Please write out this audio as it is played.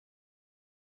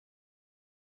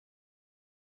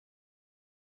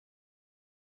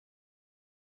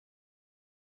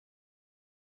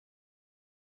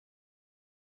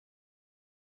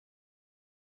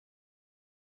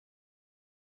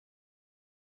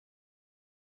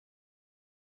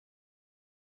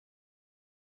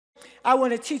I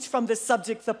want to teach from this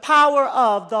subject, the power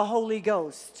of the Holy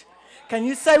Ghost. Can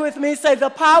you say with me, say the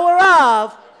power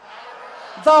of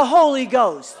the Holy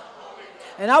Ghost.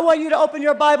 And I want you to open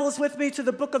your Bibles with me to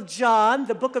the book of John,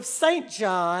 the book of St.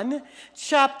 John,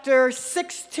 chapter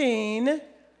 16.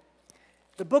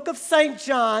 The book of St.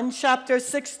 John, chapter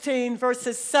 16,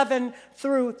 verses 7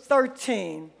 through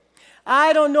 13.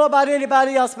 I don't know about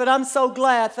anybody else, but I'm so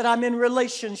glad that I'm in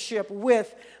relationship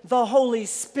with the Holy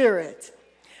Spirit.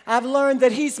 I've learned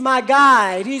that He's my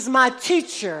guide, He's my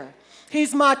teacher,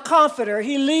 He's my comforter.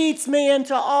 He leads me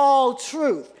into all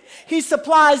truth. He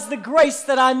supplies the grace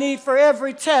that I need for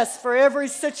every test, for every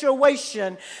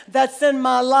situation that's in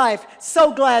my life.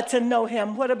 So glad to know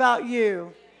Him. What about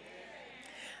you?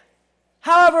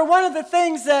 However, one of the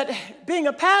things that being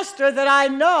a pastor that I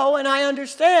know and I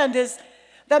understand is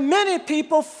that many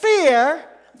people fear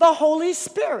the Holy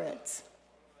Spirit.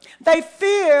 They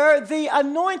fear the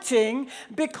anointing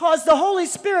because the Holy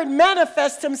Spirit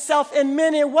manifests Himself in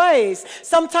many ways.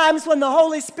 Sometimes when the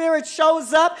Holy Spirit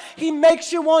shows up, He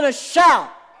makes you want to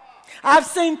shout. I've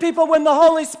seen people when the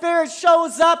Holy Spirit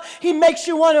shows up, He makes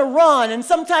you want to run. And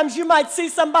sometimes you might see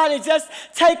somebody just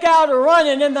take out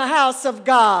running in the house of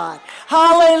God.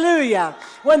 Hallelujah.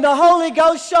 When the Holy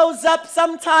Ghost shows up,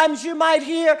 sometimes you might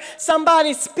hear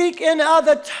somebody speak in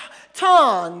other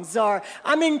tongues, or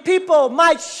people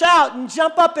might shout and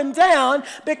jump up and down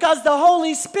because the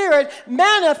Holy Spirit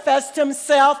manifests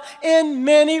Himself in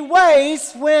many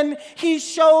ways when He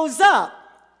shows up.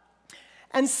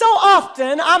 And so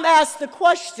often I'm asked the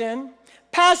question,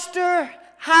 Pastor,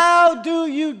 how do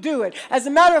you do it? As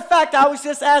a matter of fact, I was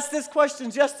just asked this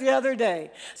question just the other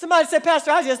day. Somebody said,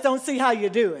 Pastor, I just don't see how you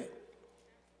do it.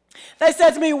 They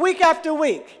said to me week after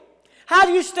week, how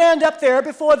do you stand up there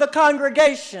before the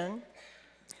congregation?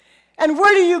 And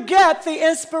where do you get the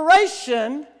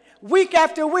inspiration week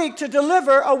after week to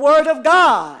deliver a word of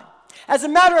God? As a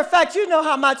matter of fact, you know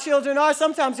how my children are.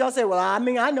 Sometimes y'all say, well,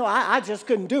 I know I just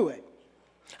couldn't do it.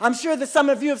 I'm sure that some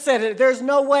of you have said it. There's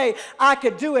no way I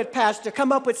could do it, Pastor.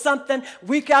 Come up with something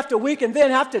week after week and then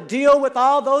have to deal with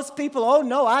all those people. Oh,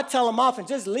 no, I tell them off and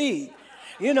just leave.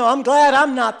 I'm glad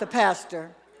I'm not the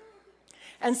pastor.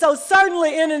 And so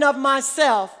certainly in and of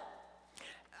myself,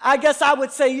 I guess I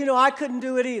would say, I couldn't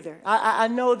do it either. I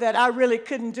know that I really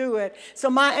couldn't do it.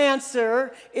 So my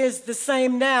answer is the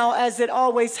same now as it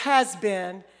always has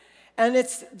been. And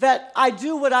it's that I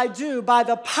do what I do by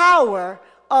the power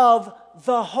of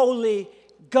the Holy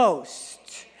Ghost.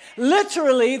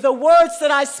 Literally, the words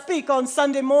that I speak on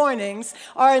Sunday mornings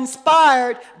are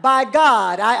inspired by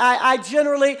God. I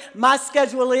generally, my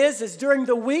schedule is during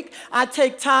the week, I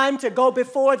take time to go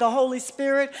before the Holy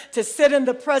Spirit, to sit in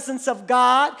the presence of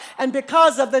God. And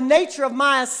because of the nature of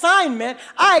my assignment,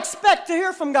 I expect to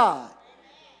hear from God.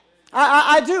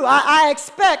 I do. I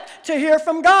expect to hear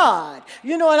from God.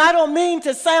 And I don't mean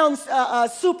to sound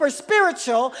super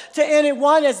spiritual to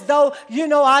anyone as though,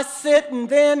 I sit and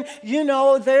then,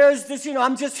 there's this,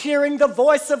 I'm just hearing the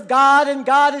voice of God and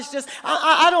God is just,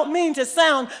 I don't mean to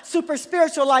sound super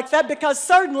spiritual like that because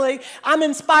certainly I'm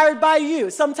inspired by you.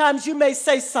 Sometimes you may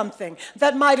say something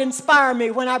that might inspire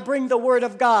me when I bring the word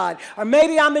of God. Or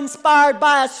maybe I'm inspired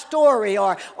by a story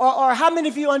or how many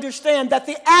of you understand that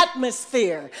the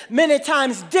atmosphere many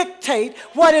times dictate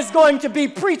what is going to be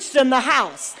preached in the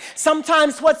house.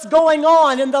 Sometimes what's going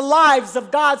on in the lives of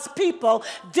God's people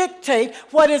dictate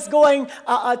what is going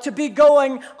to be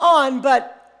going on.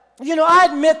 But I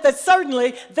admit that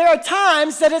certainly there are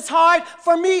times that it's hard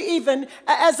for me even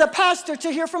as a pastor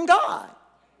to hear from God.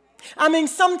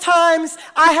 Sometimes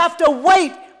I have to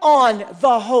wait on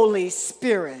the Holy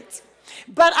Spirit.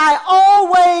 But I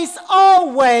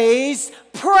always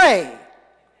pray.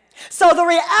 So the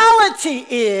reality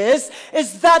is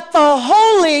that the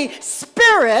Holy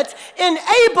Spirit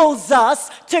enables us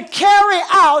to carry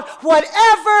out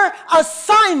whatever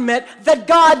assignment that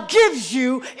God gives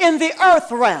you in the earth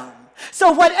realm.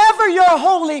 So whatever your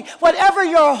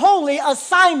holy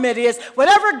assignment is,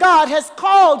 whatever God has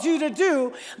called you to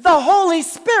do, the Holy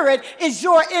Spirit is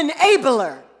your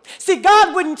enabler. See,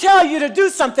 God wouldn't tell you to do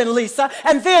something, Lisa,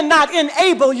 and then not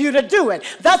enable you to do it.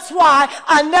 That's why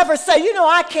I never say,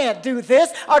 I can't do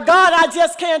this, or God, I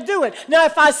just can't do it. Now,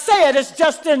 if I say it, it's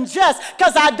just in jest,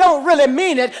 because I don't really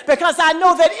mean it, because I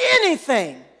know that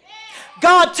anything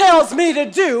God tells me to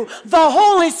do, the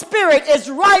Holy Spirit is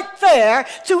right there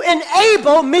to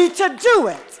enable me to do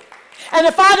it. And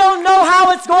if I don't know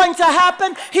how it's going to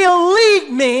happen, He'll lead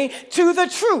me to the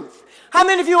truth. How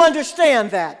many of you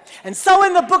understand that? And so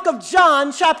in the book of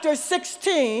John, chapter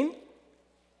 16,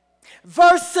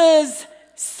 verses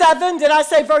 7, did I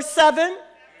say verse 7?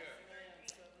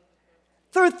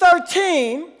 through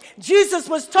 13, Jesus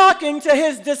was talking to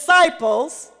his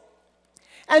disciples,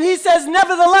 and he says,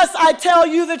 nevertheless, I tell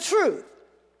you the truth.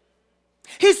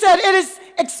 He said, it is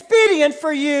expedient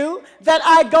for you that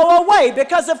I go away,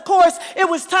 because of course it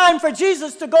was time for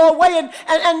Jesus to go away,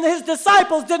 and his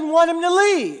disciples didn't want him to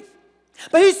leave.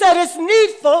 But he said, it's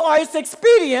needful, or it's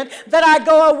expedient that I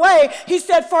go away. He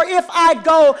said, for if I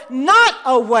go not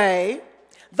away,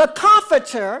 the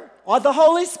Comforter, or the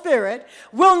Holy Spirit,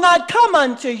 will not come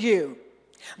unto you.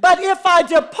 But if I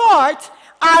depart,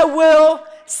 I will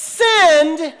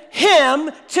send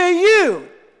him to you.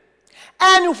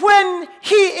 And when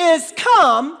he is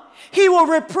come, he will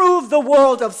reprove the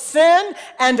world of sin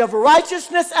and of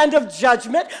righteousness and of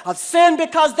judgment. Of sin,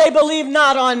 because they believe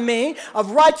not on me.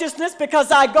 Of righteousness,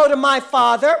 because I go to my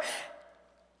Father,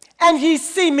 and ye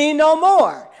see me no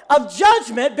more. Of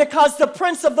judgment, because the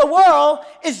prince of the world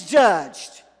is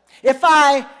judged. If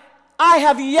I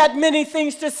have yet many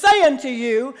things to say unto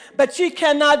you, but ye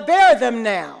cannot bear them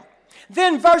now.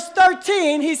 Then verse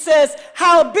 13, he says,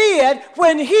 howbeit,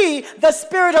 when he, the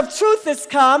Spirit of truth, is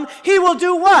come, he will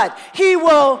do what? He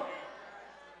will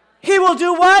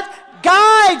do what?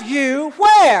 Guide you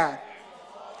where?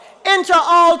 Into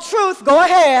all truth. Go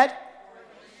ahead.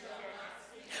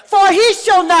 For he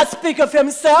shall not speak of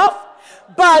himself,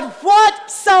 but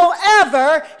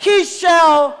whatsoever he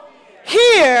shall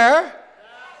hear,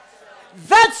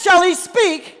 that shall he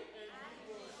speak.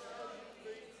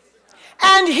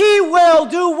 And he will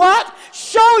do what?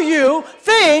 Show you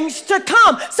things to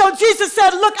come. So Jesus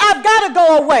said, look, I've got to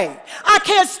go away. I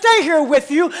can't stay here with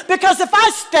you, because if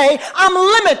I stay, I'm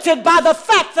limited by the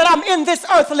fact that I'm in this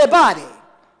earthly body.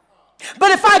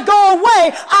 But if I go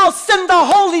away, I'll send the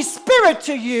Holy Spirit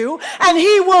to you, and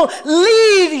he will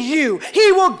lead you.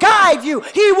 He will guide you.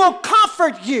 He will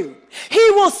comfort you.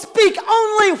 He will speak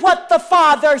only what the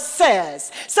Father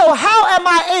says. So how am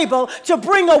I able to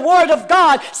bring a word of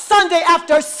God Sunday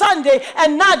after Sunday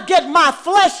and not get my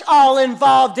flesh all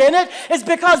involved in it? It's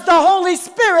because the Holy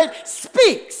Spirit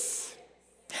speaks.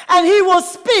 And he will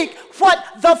speak what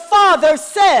the Father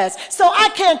says. So I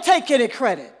can't take any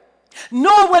credit.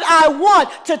 Nor would I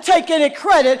want to take any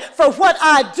credit for what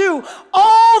I do.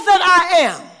 All that I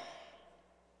am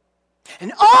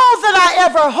and all that I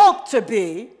ever hope to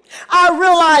be, I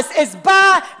realize is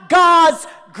by God's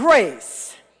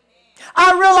grace.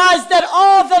 I realize that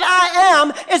all that I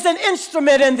am is an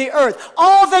instrument in the earth.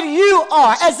 All that you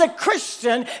are as a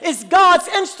Christian is God's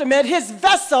instrument, his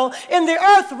vessel in the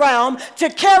earth realm to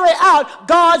carry out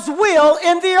God's will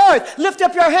in the earth. Lift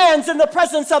up your hands in the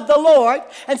presence of the Lord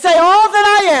and say, all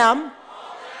that I am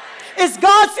is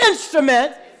God's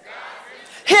instrument,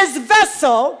 his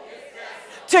vessel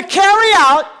to carry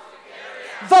out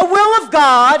the will of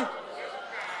God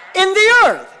in the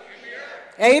earth.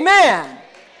 Amen.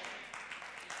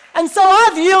 And so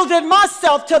I've yielded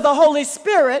myself to the Holy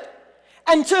Spirit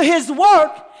and to his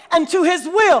work and to his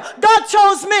will. God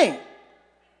chose me.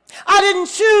 I didn't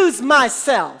choose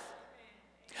myself.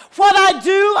 What I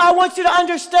do, I want you to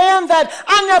understand that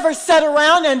I never sat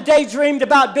around and daydreamed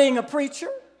about being a preacher.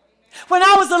 When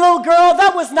I was a little girl,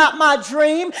 that was not my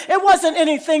dream. It wasn't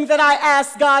anything that I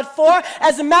asked God for.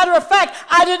 As a matter of fact,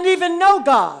 I didn't even know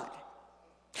God.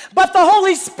 But the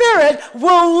Holy Spirit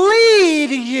will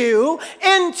lead you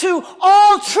into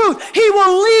all truth. He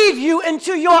will lead you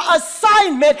into your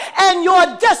assignment and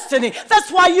your destiny. That's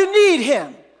why you need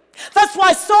him. That's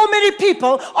why so many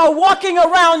people are walking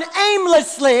around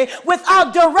aimlessly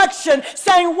without direction,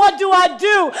 saying, what do I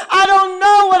do? I don't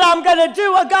know what I'm going to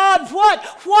do. God, what?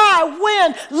 Why?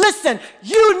 When? Listen,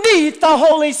 you need the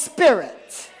Holy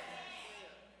Spirit.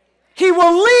 He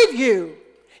will lead you.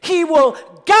 He will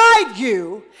guide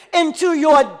you into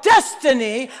your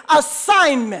destiny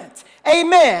assignment.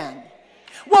 Amen.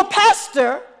 Well,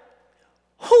 Pastor,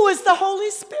 who is the Holy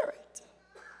Spirit?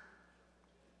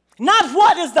 Not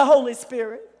what is the Holy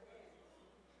Spirit,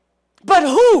 but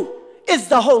who is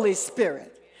the Holy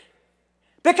Spirit?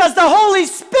 Because the Holy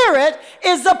Spirit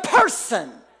is a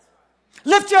person.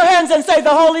 Lift your hands and say, the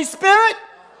Holy Spirit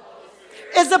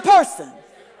is a person.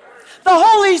 The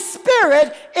Holy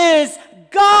Spirit is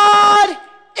God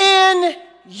in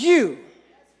you.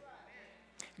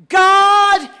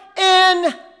 God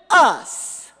in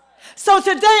us. So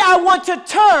today I want to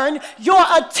turn your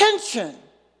attention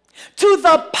to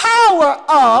the power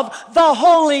of the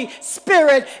Holy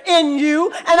Spirit in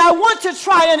you. And I want to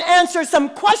try and answer some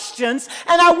questions,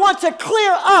 and I want to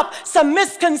clear up some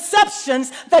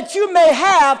misconceptions that you may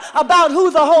have about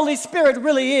who the Holy Spirit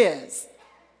really is.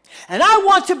 And I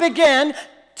want to begin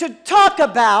to talk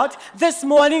about this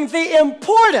morning the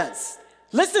importance,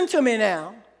 listen to me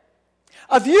now,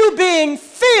 of you being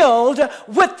filled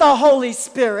with the Holy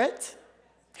Spirit,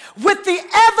 with the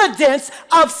evidence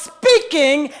of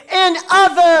speaking in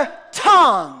other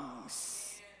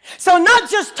tongues. So not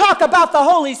just talk about the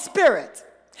Holy Spirit,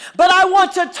 but I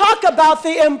want to talk about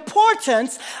the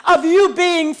importance of you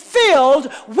being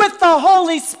filled with the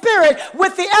Holy Spirit,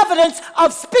 with the evidence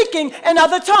of speaking in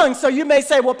other tongues. So you may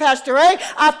say, well, Pastor A,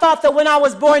 I thought that when I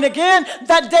was born again,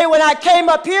 that day when I came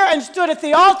up here and stood at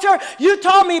the altar, you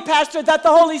told me, Pastor, that the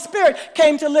Holy Spirit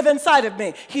came to live inside of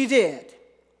me. He did.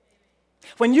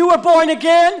 When you were born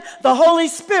again, the Holy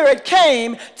Spirit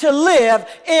came to live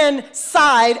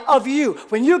inside of you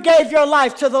when you gave your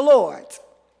life to the Lord.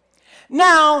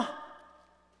 Now,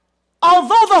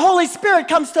 although the Holy Spirit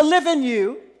comes to live in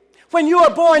you when you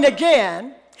are born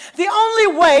again, the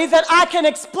only way that I can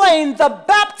explain the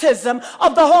baptism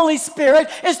of the Holy Spirit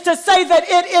is to say that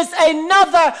it is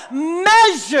another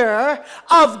measure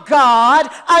of God,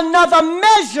 another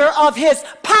measure of His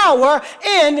power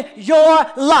in your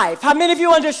life. How many of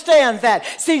you understand that?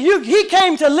 See, He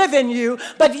came to live in you,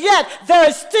 but yet there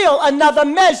is still another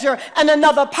measure and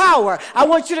another power. I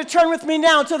want you to turn with me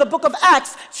now to the book of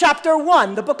Acts, chapter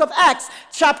 1. The book of Acts,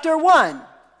 chapter 1.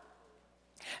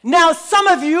 Now, some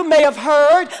of you may have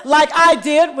heard, like I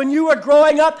did when you were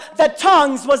growing up, that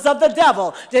tongues was of the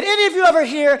devil. Did any of you ever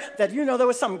hear that, there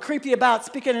was something creepy about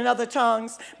speaking in other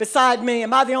tongues beside me?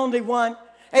 Am I the only one?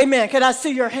 Amen. Can I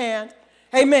see your hand?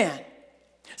 Amen.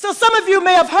 So some of you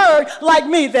may have heard, like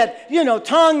me, that,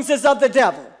 tongues is of the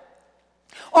devil.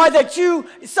 Or that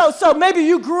so maybe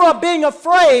you grew up being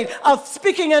afraid of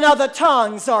speaking in other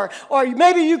tongues, or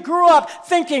maybe you grew up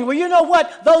thinking, well, you know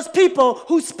what, those people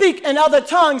who speak in other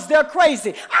tongues, they're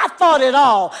crazy. I thought it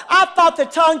all. I thought the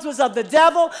tongues was of the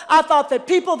devil. I thought that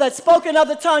people that spoke in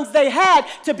other tongues, they had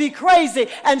to be crazy,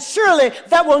 and surely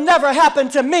that will never happen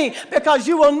to me, because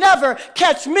you will never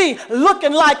catch me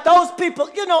looking like those people,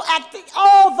 acting,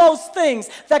 all those things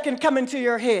that can come into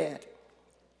your head.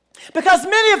 Because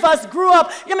many of us grew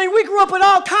up, we grew up with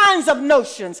all kinds of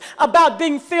notions about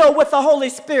being filled with the Holy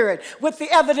Spirit, with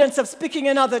the evidence of speaking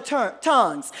in other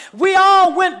tongues. We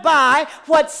all went by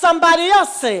what somebody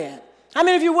else said. How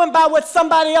many of you went by what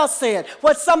somebody else said,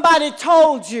 what somebody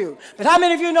told you? But how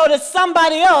many of you know that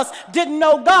somebody else didn't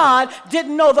know God,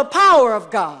 didn't know the power of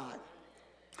God?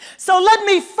 So let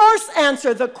me first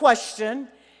answer the question,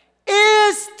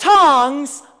 is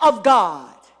tongues of God?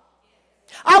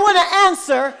 I want to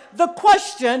answer the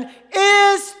question,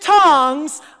 is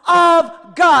tongues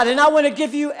of God? And I want to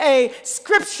give you a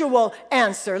scriptural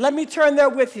answer. Let me turn there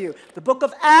with you. The book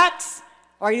of Acts,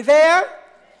 are you there?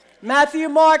 Matthew,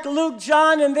 Mark, Luke,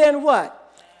 John, and then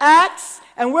what? Acts,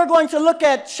 and we're going to look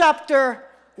at chapter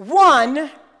 1. And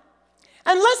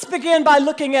let's begin by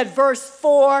looking at verse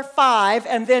 4, 5,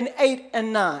 and then 8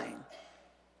 and 9.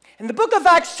 In the book of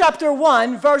Acts, chapter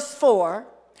 1, verse 4,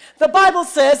 the Bible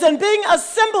says, and being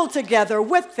assembled together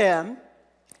with them,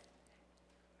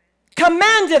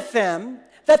 commandeth them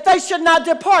that they should not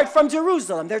depart from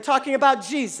Jerusalem. They're talking about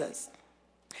Jesus.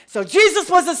 So Jesus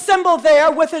was assembled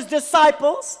there with his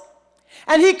disciples,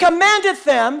 and he commanded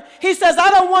them, he says,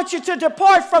 I don't want you to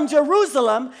depart from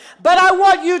Jerusalem, but I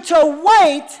want you to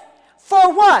wait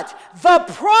for what? The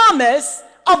promise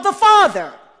of the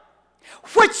Father,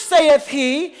 which saith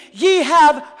he, ye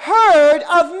have heard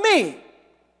of me.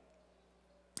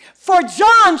 For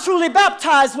John truly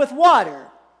baptized with water,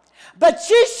 but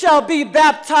ye shall be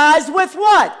baptized with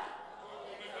what?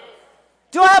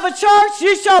 Do I have a church?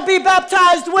 Ye shall be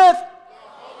baptized with?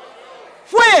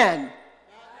 When?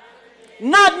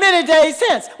 Not many days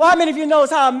hence. Well, how many of you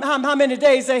knows how many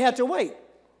days they had to wait?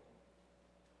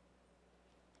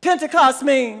 Pentecost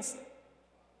means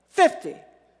 50.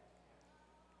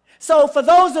 So for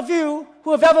those of you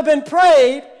who have ever been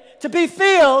prayed to be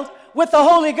filled with the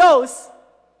Holy Ghost,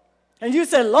 and you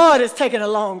said, Lord, it's taking a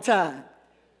long time,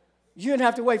 you didn't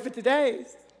have to wait 50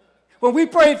 days. When we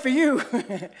prayed for you,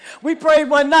 we prayed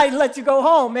one night and let you go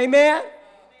home, amen?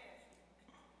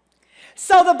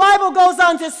 So the Bible goes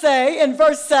on to say in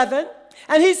verse 7,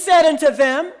 and he said unto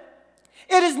them,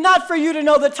 it is not for you to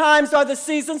know the times or the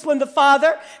seasons when the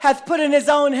Father hath put in his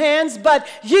own hands, but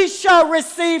ye shall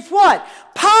receive what?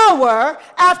 Power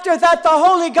after that the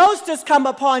Holy Ghost is come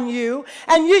upon you,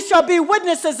 and ye shall be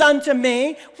witnesses unto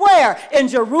me. Where? In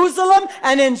Jerusalem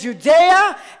and in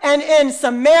Judea and in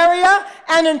Samaria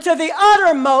and into the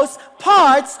uttermost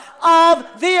parts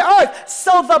of the earth.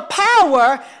 So the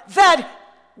power that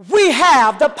we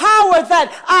have, the power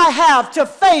that I have to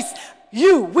face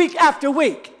you week after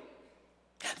week,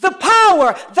 the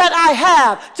power that I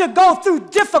have to go through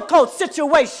difficult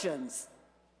situations,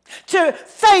 to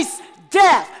face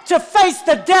death, to face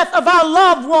the death of our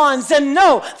loved ones and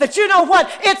know that, you know what,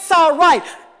 it's all right.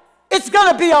 It's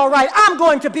going to be all right. I'm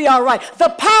going to be all right. The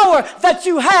power that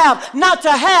you have not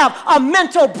to have a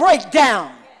mental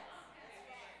breakdown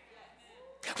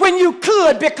when you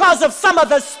could because of some of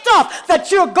the stuff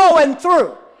that you're going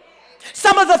through.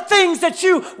 Some of the things that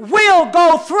you will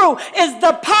go through is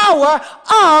the power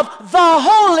of the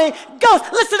Holy Ghost.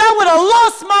 Listen, I would have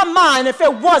lost my mind if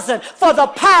it wasn't for the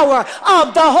power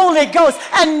of the Holy Ghost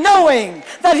and knowing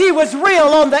that he was real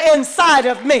on the inside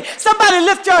of me. Somebody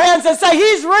lift your hands and say,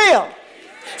 he's real.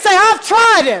 Say, I've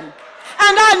tried him and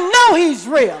I know he's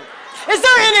real. Is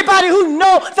there anybody who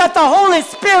knows that the Holy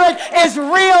Spirit is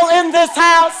real in this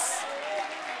house?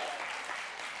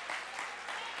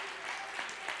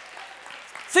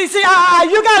 See,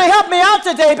 you got to help me out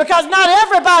today because not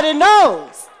everybody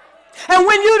knows. And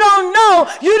when you don't know,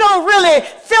 you don't really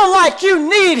feel like you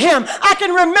need him. I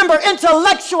can remember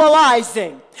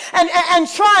intellectualizing and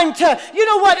trying to, you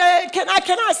know what, can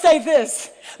I say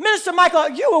this? Minister Michael,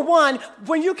 you were one,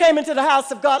 when you came into the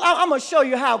house of God, I'm going to show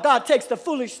you how God takes the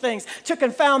foolish things to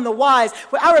confound the wise.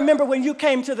 I remember when you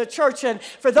came to the church, and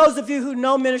for those of you who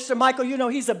know Minister Michael, you know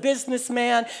he's a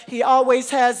businessman. He always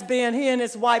has been. He and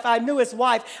his wife, I knew his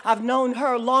wife. I've known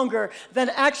her longer than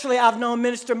actually I've known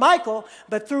Minister Michael,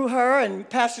 but through her and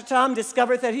Pastor Tom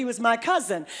discovered that he was my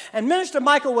cousin. And Minister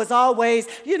Michael was always,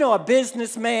 you know, a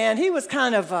businessman. He was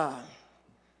kind of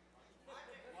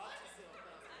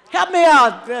help me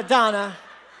out, Donna.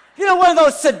 You know, one of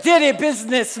those sedity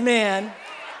businessmen.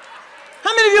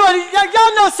 How many of you,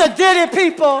 y'all know sedity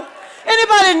people?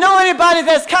 Anybody know anybody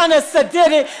that's kind of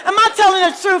sedity? Am I telling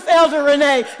the truth, Elder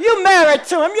Renee? You married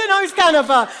to him. You know, he's kind of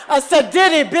a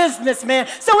sedity businessman.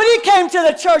 So when he came to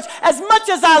the church, as much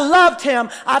as I loved him,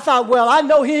 I thought, well, I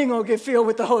know he ain't going to get filled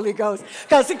with the Holy Ghost.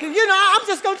 Because, you know, I'm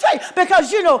just going to tell you.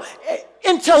 Because, you know,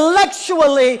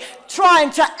 intellectually trying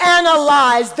to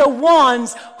analyze the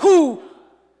ones who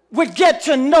would get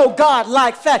to know God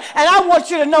like that. And I want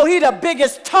you to know he's the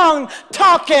biggest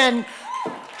tongue-talking,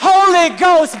 Holy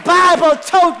Ghost,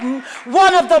 Bible-toting,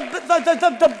 one of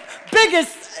the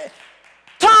biggest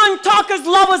tongue-talkers,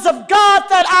 lovers of God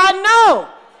that I know.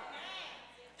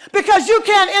 Because you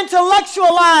can't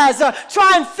intellectualize or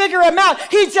try and figure him out.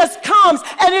 He just comes.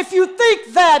 And if you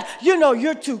think that, you know,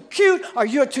 you're too cute or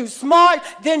you're too smart,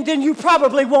 then you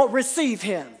probably won't receive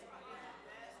him.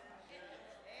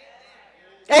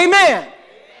 Amen.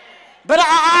 But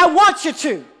I want you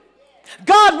to.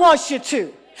 God wants you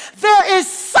to. There is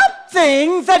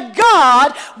something that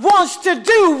God wants to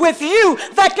do with you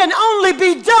that can only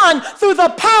be done through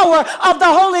the power of the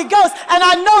Holy Ghost. And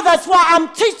I know that's why I'm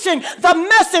teaching the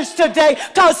message today,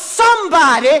 because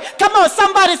somebody, come on,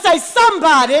 somebody say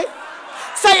somebody,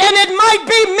 say, and it might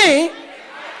be me,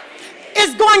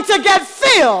 is going to get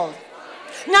filled.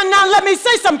 Now let me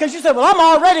say something, because you said, well, I'm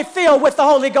already filled with the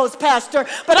Holy Ghost, Pastor.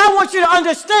 But I want you to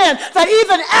understand that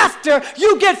even after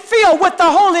you get filled with the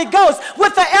Holy Ghost,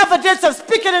 with the evidence of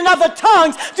speaking in other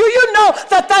tongues, do you know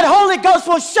that that Holy Ghost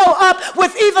will show up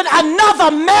with even another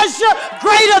measure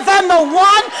greater than the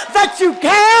one that you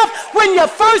have when you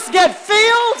first get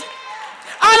filled?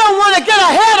 I don't want to get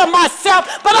ahead of myself,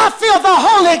 but I feel the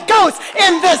Holy Ghost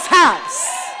in this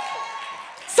house.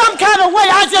 Some kind of way,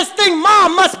 I just think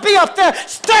Mom must be up there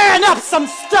stirring up some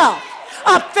stuff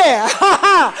up there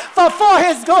for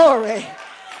his glory.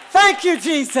 Thank you,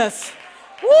 Jesus.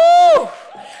 Woo!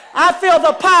 I feel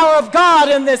the power of God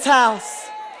in this house.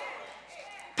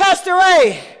 Pastor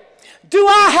A, do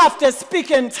I have to speak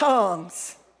in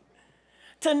tongues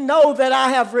to know that I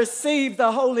have received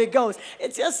the Holy Ghost?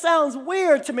 It just sounds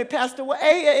weird to me, Pastor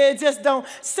A. It just don't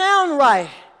sound right.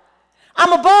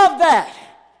 I'm above that.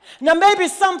 Now, maybe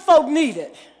some folk need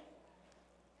it.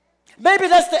 Maybe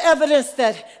that's the evidence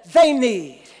that they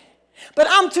need. But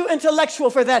I'm too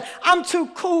intellectual for that. I'm too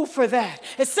cool for that.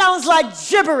 It sounds like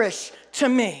gibberish to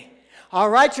me. All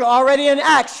right, you're already in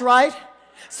Acts, right?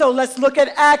 So let's look at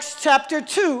Acts chapter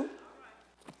 2.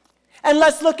 And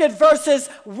let's look at verses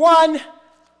 1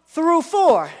 through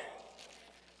 4.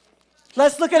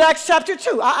 Let's look at Acts chapter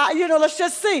 2. Let's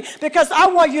just see. Because I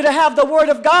want you to have the word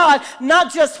of God,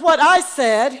 not just what I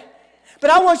said, but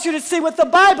I want you to see what the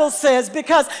Bible says.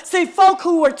 Because, see, folk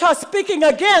who were speaking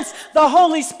against the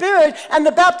Holy Spirit and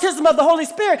the baptism of the Holy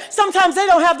Spirit, sometimes they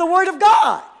don't have the word of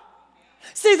God.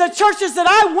 See, the churches that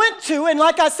I went to, and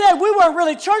like I said, we weren't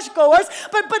really churchgoers,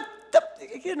 but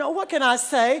what can I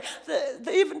say?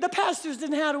 Even the pastors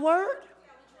didn't have the word.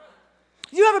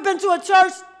 You ever been to a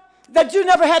church that you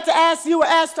never had to ask, you were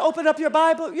asked to open up your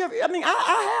Bible?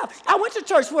 I have. I went to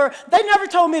church where they never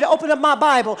told me to open up my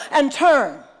Bible and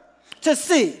turn to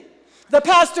see The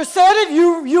pastor said it,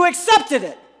 you accepted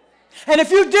it. And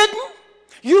if you didn't,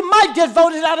 you might get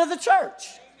voted out of the church.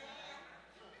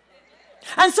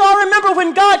 And so I remember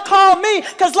when God called me,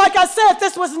 because like I said,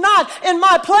 this was not in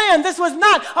my plan. This was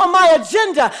not on my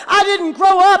agenda. I didn't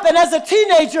grow up and as a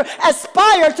teenager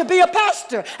aspire to be a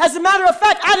pastor. As a matter of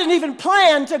fact, I didn't even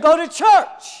plan to go to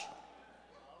church.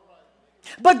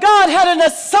 But God had an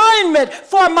assignment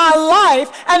for my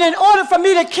life, and in order for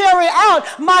me to carry out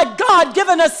my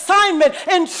God-given assignment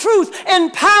in truth,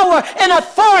 in power, in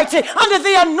authority, under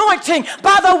the anointing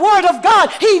by the word of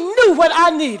God, he knew what I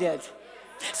needed.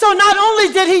 So not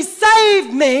only did he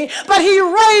save me, but he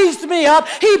raised me up.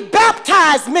 He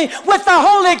baptized me with the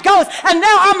Holy Ghost. And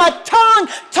now I'm a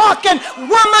tongue-talking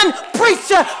woman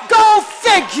preacher. Go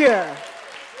figure.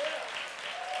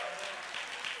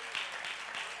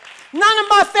 None of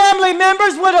my family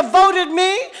members would have voted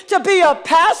me to be a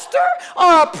pastor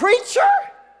or a preacher.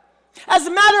 As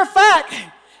a matter of fact,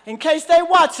 in case they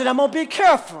watch it, I'm going to be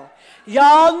careful.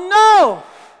 Y'all know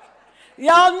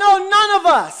none of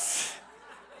us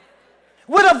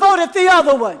would have voted the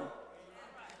other one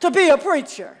to be a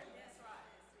preacher.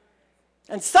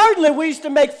 And certainly we used to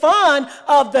make fun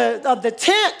of the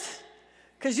tent.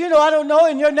 Because, you know, I don't know,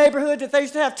 in your neighborhood that they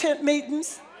used to have tent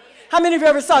meetings. How many of you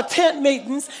ever saw tent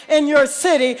meetings in your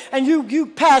city and you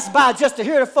passed by just to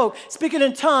hear the folk speaking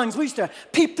in tongues? We used to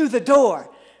peep through the door.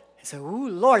 And say, ooh,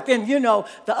 Lord. Then, you know,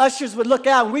 the ushers would look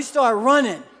out and we start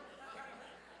running.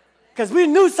 Because we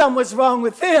knew something was wrong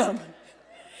with them.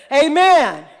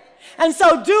 Amen. And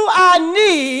so do I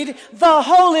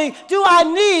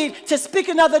need to speak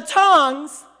in other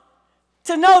tongues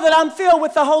to know that I'm filled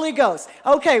with the Holy Ghost?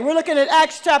 Okay, we're looking at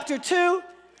Acts chapter 2.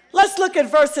 Let's look at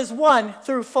verses 1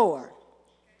 through 4.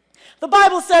 The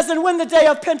Bible says, and when the day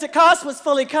of Pentecost was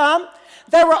fully come,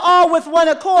 they were all with one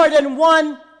accord in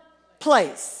one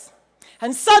place.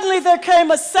 And suddenly there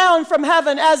came a sound from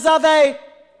heaven as of a...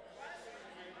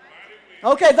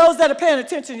 Okay, those that are paying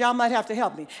attention, y'all might have to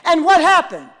help me. And what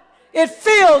happened? It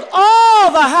filled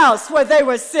all the house where they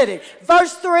were sitting.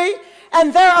 Verse 3,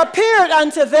 and there appeared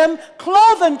unto them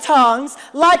cloven tongues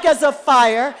like as of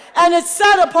fire, and it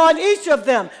sat upon each of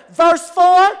them. Verse 4.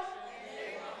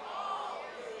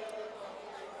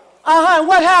 And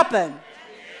what happened?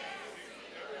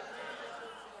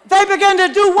 They began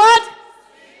to do what?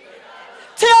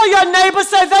 Tell your neighbor,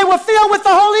 say they were filled with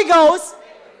the Holy Ghost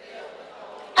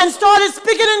and started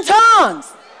speaking in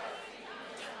tongues.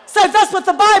 Say, that's what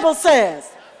the Bible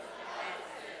says.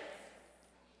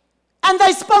 And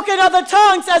they spoke in other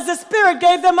tongues as the Spirit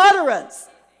gave them utterance.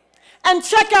 And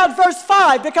check out verse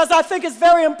 5 because I think it's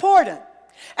very important.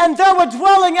 And there were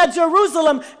dwelling at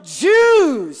Jerusalem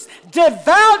Jews,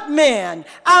 devout men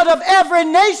out of every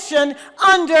nation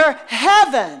under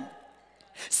heaven.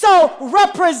 So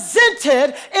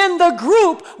represented in the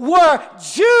group were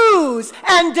Jews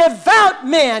and devout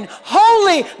men,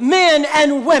 holy men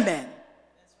and women.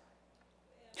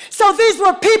 So these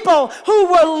were people who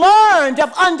were learned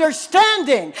of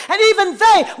understanding, and even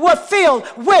they were filled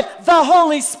with the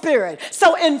Holy Spirit.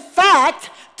 So in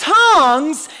fact,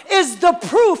 tongues is the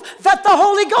proof that the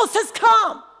Holy Ghost has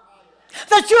come,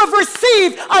 that you have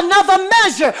received another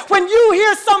measure. When you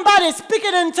hear somebody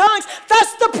speaking in tongues,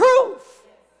 that's the proof.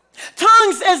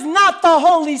 Tongues is not the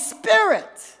Holy Spirit.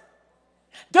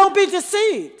 Don't be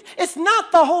deceived. It's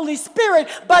not the Holy Spirit,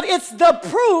 but it's the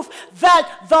proof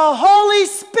that the Holy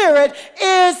Spirit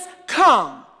is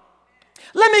come.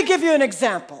 Let me give you an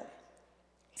example.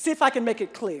 See if I can make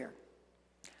it clear.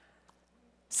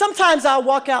 Sometimes I'll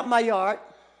walk out my yard,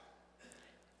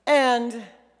 and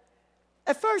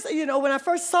at first, you know, when I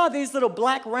first saw these little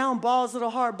black round balls, little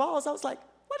hard balls, I was like,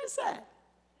 what is that?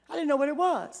 I didn't know what it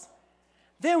was.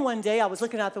 Then one day I was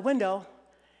looking out the window,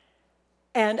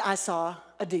 and I saw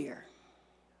a deer.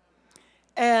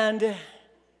 And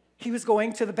he was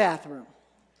going to the bathroom.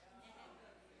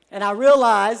 And I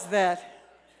realized that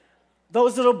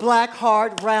those little black,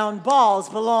 hard, round balls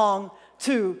belong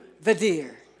to the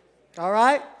deer. All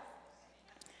right?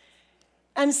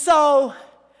 And so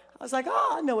I was like,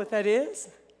 oh, I know what that is.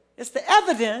 It's the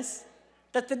evidence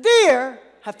that the deer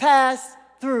have passed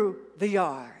through the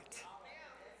yard.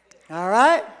 All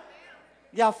right?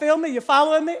 Y'all feel me? You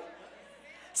following me?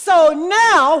 So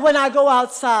now when I go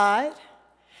outside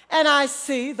and I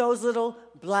see those little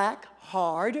black,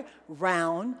 hard,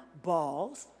 round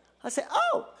balls, I say,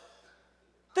 oh,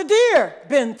 the deer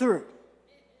been through.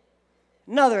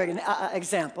 Another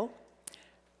example.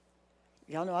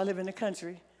 Y'all know I live in the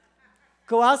country.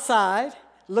 Go outside,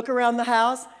 look around the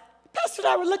house. Pastor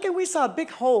and I were looking, we saw big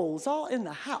holes all in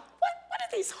the house. What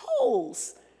are these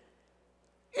holes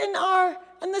in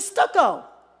the stucco?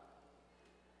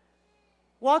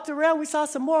 Walked around, we saw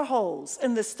some more holes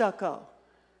in the stucco.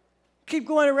 Keep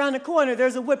going around the corner,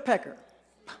 there's a woodpecker.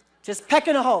 Just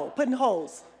pecking a hole, putting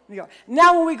holes in the yard.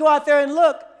 Now when we go out there and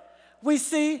look, we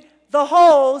see the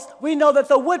holes. We know that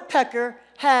the woodpecker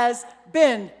has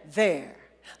been there.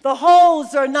 The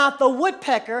holes are not the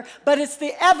woodpecker, but it's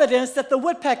the evidence that the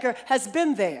woodpecker has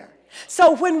been there.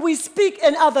 So when we speak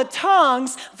in other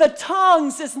tongues, the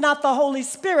tongues is not the Holy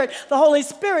Spirit. The Holy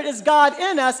Spirit is God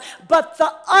in us, but the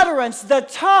utterance, the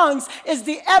tongues, is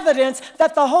the evidence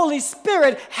that the Holy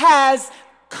Spirit has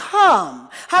come.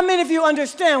 How many of you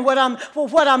understand what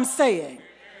I'm saying?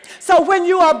 So when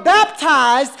you are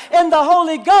baptized in the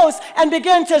Holy Ghost and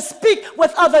begin to speak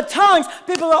with other tongues,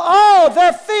 people go, oh,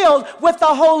 they're filled with the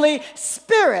Holy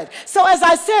Spirit. So as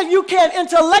I said, you can't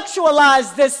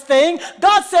intellectualize this thing.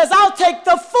 God says, I'll take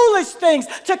the foolish things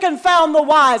to confound the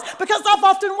wise. Because I've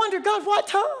often wondered, God, why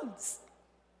tongues?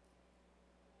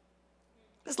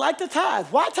 It's like the tithe.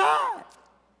 Why tithe?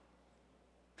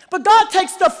 But God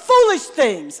takes the foolish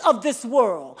things of this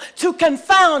world to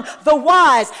confound the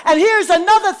wise. And here's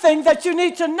another thing that you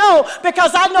need to know,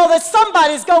 because I know that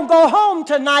somebody's going to go home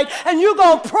tonight and you're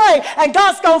going to pray and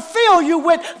God's going to fill you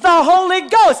with the Holy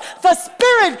Ghost. The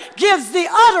Spirit gives the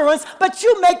utterance, but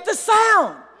you make the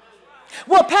sound.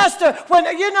 Well, Pastor, when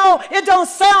it don't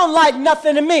sound like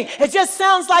nothing to me. It just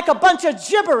sounds like a bunch of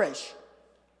gibberish.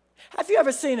 Have you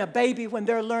ever seen a baby when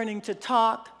they're learning to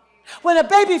talk? When a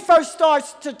baby first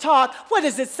starts to talk, what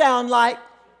does it sound like?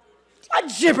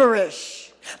 Like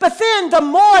gibberish. But then the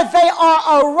more they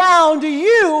are around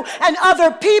you and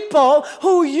other people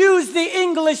who use the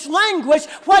English language,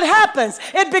 what happens?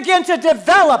 It begins to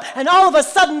develop, and all of a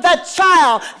sudden that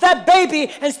child, that baby,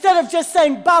 instead of just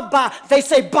saying baba, they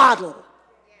say bottle.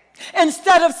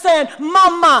 Instead of saying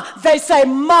mama, they say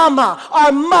mama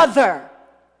or mother.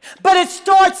 But it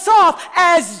starts off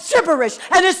as gibberish.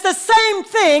 And it's the same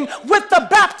thing with the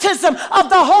baptism of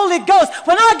the Holy Ghost.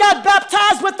 When I got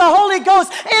baptized with the Holy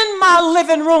Ghost in my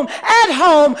living room at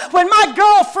home, when my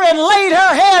girlfriend laid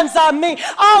her hands on me,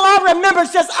 all I remember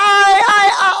is just,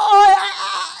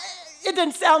 it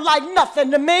didn't sound like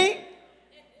nothing to me.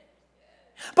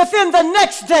 But then the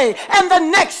next day and the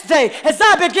next day, as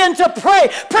I begin to pray,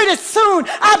 pretty soon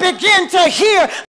I begin to hear